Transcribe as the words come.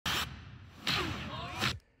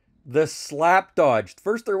The slap dodge.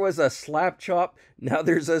 First there was a slap chop, now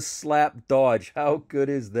there's a slap dodge. How good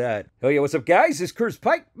is that? Oh yeah, what's up guys? This is Curtis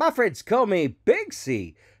Pike. My friends call me Big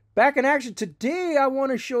C. Back in action today, I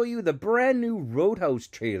want to show you the brand new Roadhouse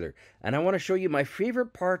trailer. And I want to show you my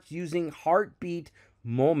favorite parts using Hartbeat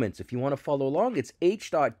moments. If you want to follow along, it's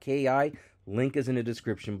h.ki. Link is in the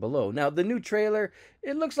description below. Now, the new trailer,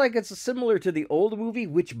 it looks like it's similar to the old movie,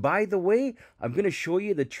 which, by the way, I'm going to show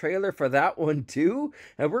you the trailer for that one too.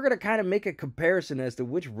 And we're going to kind of make a comparison as to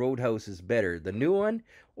which Roadhouse is better, the new one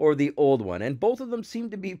or the old one. And both of them seem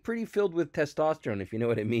to be pretty filled with testosterone, if you know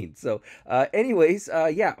what I mean. So,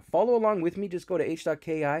 yeah, follow along with me. Just go to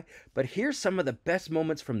h.ki. But here's some of the best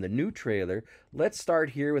moments from the new trailer. Let's start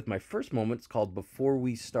here with my first moment. It's called Before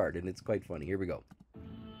We Start, and it's quite funny. Here we go.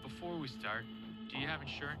 Before we start, do you have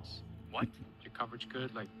insurance? What? Your coverage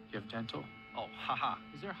good? Like, you have dental? Oh, haha.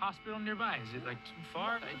 Is there a hospital nearby? Is it, like, too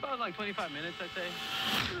far? About like 25 minutes, I'd say.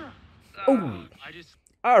 Oh. I just...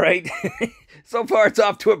 All right. So far, it's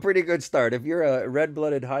off to a pretty good start. If you're a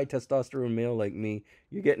red-blooded, high testosterone male like me,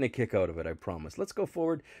 you're getting a kick out of it, I promise. Let's go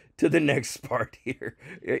forward to the next part here.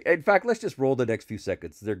 In fact, let's just roll the next few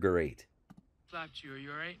seconds. They're great. Slapped you. Are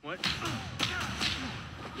you all right? What?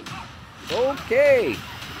 Okay.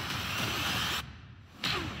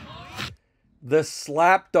 The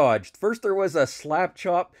slap dodge. First there was a slap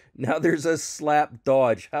chop, now there's a slap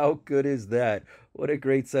dodge. How good is that? What a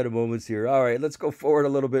great set of moments here. All right, let's go forward a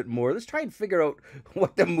little bit more. Let's try and figure out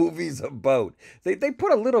what the movie's about. They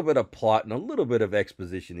put a little bit of plot and a little bit of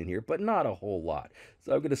exposition in here, but not a whole lot.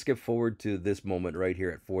 So I'm going to skip forward to this moment right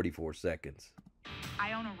here at 44 seconds.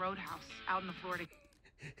 I own a roadhouse out in the Florida.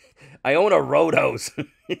 I own a roadhouse.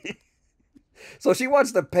 So she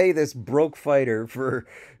wants to pay this broke fighter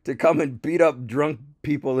to come and beat up drunk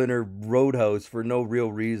people in her roadhouse for no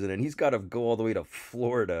real reason, and he's got to go all the way to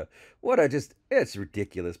Florida. It's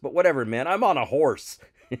ridiculous. But whatever, man. I'm on a horse.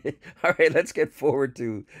 All right, let's get forward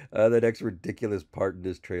to the next ridiculous part in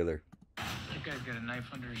this trailer. That guy's got a knife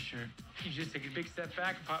under his shirt. You just take a big step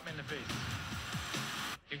back and pop me in the face.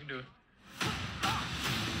 You can do it.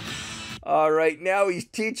 All right, now he's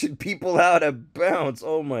teaching people how to bounce.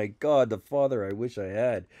 Oh my God, the father I wish I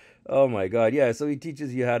had. Oh my God, yeah. So he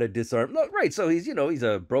teaches you how to disarm. Look, right. So he's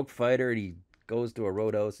a broke fighter, and he goes to a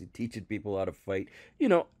roadhouse. He's teaching people how to fight.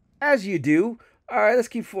 As you do. All right, let's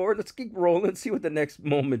keep forward. Let's keep rolling. See what the next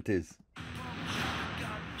moment is.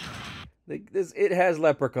 It has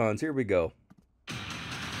leprechauns. Here we go.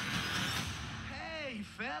 Hey,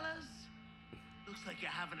 fellas. Looks like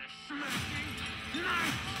you're having a smashing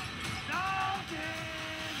night.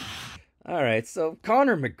 All right, so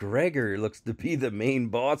Conor McGregor looks to be the main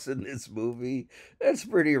boss in this movie. That's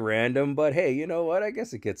pretty random, but hey, you know what? I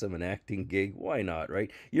guess it gets him an acting gig. Why not,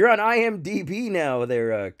 right? You're on IMDb now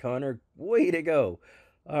there, Conor. Way to go.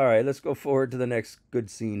 All right, let's go forward to the next good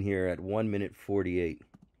scene here at 1 minute 48.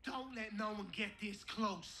 Don't let no one get this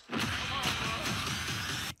close.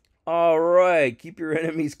 All right, keep your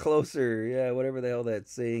enemies closer. Yeah, whatever the hell that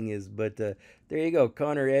saying is. But there you go.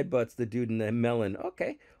 Conor headbutts the dude in the melon.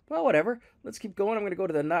 Okay, well, whatever. Let's keep going. I'm going to go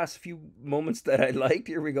to the last few moments that I liked.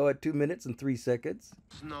 Here we go at 2 minutes and 3 seconds.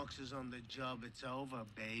 Snox is on the job. It's over,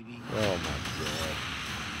 baby. Oh, my God.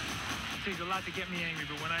 It takes a lot to get me angry,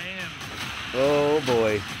 but when I am... Oh,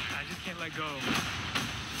 boy. I just can't let go.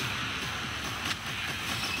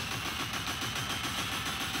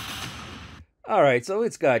 All right, so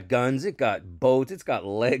it's got guns, it got boats, it's got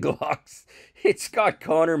leg locks, it's got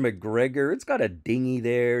Conor McGregor, it's got a dinghy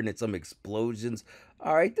there, and it's some explosions.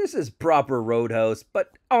 All right, this is proper Roadhouse,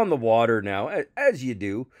 but on the water now, as you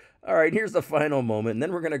do. All right, here's the final moment, and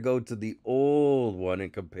then we're going to go to the old one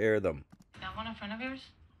and compare them. That one in front of yours?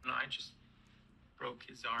 No, I just broke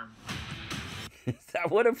his arm. Is that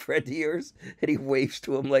what a friend of yours? And he waves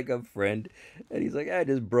to him like a friend. And he's like, I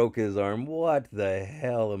just broke his arm. What the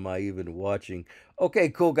hell am I even watching? Okay,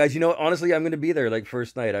 cool, guys. You know what? Honestly, I'm going to be there like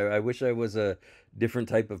first night. I wish I was a different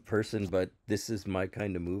type of person, but this is my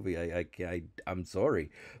kind of movie. I'm sorry.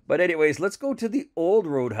 But anyways, let's go to the old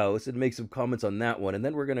Roadhouse and make some comments on that one. And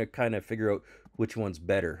then we're going to kind of figure out which one's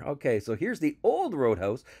better. Okay, so here's the old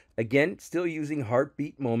Roadhouse. Again, still using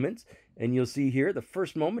Hartbeat moments. And you'll see here, the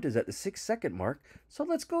first moment is at the 6-second mark. So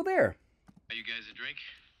let's go there. Are you guys a drink?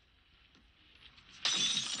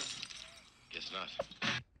 Guess not.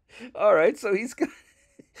 All right, so he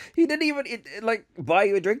didn't even like buy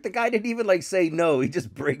you a drink. The guy didn't even like say no. He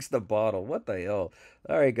just breaks the bottle. What the hell?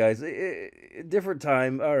 All right, guys, different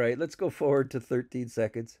time. All right, let's go forward to 13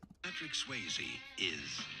 seconds. Patrick Swayze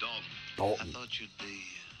is Dalton. Dalton. I thought you'd be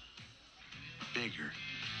bigger.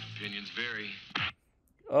 Opinions vary.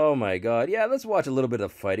 Oh my God. Yeah, let's watch a little bit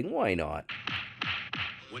of fighting. Why not?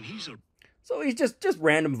 When he's a So he's just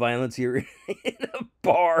random violence here in a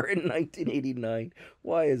bar in 1989.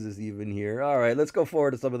 Why is this even here? All right, let's go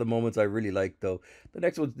forward to some of the moments I really like, though. The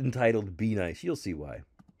next one's entitled Be Nice. You'll see why.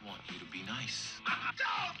 I want you to be nice.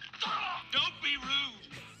 Don't be rude.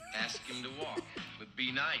 Ask him to walk, but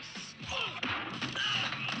be nice.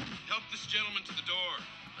 Help this gentleman to the door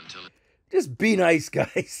until it... Just be nice,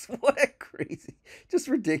 guys. What a crazy, just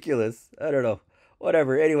ridiculous. I don't know.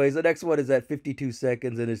 Whatever. Anyways, the next one is at 52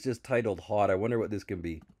 seconds, and it's just titled Hot. I wonder what this can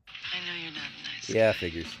be. I know you're not nice. Yeah,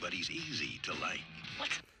 figures. But he's easy to like.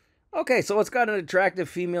 Okay, so it's got an attractive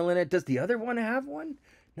female in it. Does the other one have one?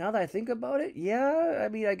 Now that I think about it, yeah. I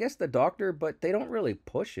mean, I guess the doctor, but they don't really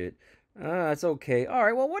push it. It's okay. All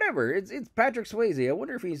right, well, whatever. It's Patrick Swayze. I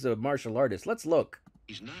wonder if he's a martial artist. Let's look.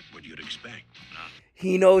 He's not what you'd expect.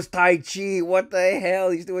 He knows Tai Chi. What the hell?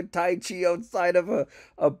 He's doing Tai Chi outside of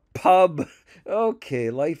a pub. Okay,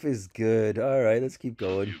 life is good. All right, let's keep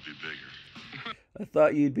going. You'd be bigger. I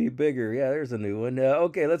thought you'd be bigger. Yeah, there's a new one.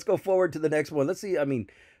 Okay, let's go forward to the next one. Let's see. I mean,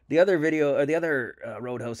 the other video, or the other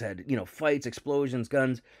Roadhouse had, fights, explosions,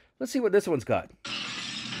 guns. Let's see what this one's got.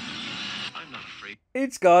 I'm not afraid.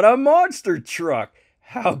 It's got a monster truck.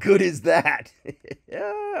 How good is that?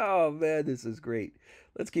 Oh, man, this is great.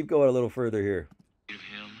 Let's keep going a little further here. Of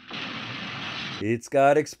him. It's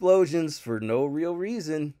got explosions for no real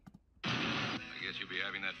reason. I guess you'll be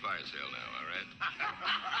having that fire sale now, all right?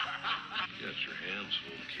 Get your hands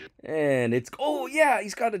full, kid. And it's, oh yeah,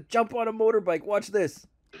 he's got to jump on a motorbike. Watch this.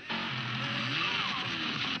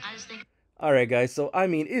 I just think All right, guys. So, I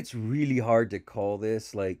mean, it's really hard to call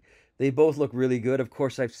this. Like, they both look really good. Of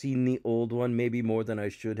course, I've seen the old one maybe more than I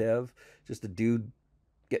should have. Just a dude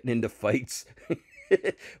getting into fights.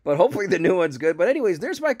 But hopefully the new one's good. But anyways,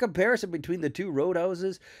 there's my comparison between the two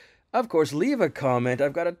Roadhouses. Of course, leave a comment.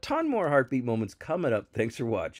 I've got a ton more Heartbeat moments coming up. Thanks for watching.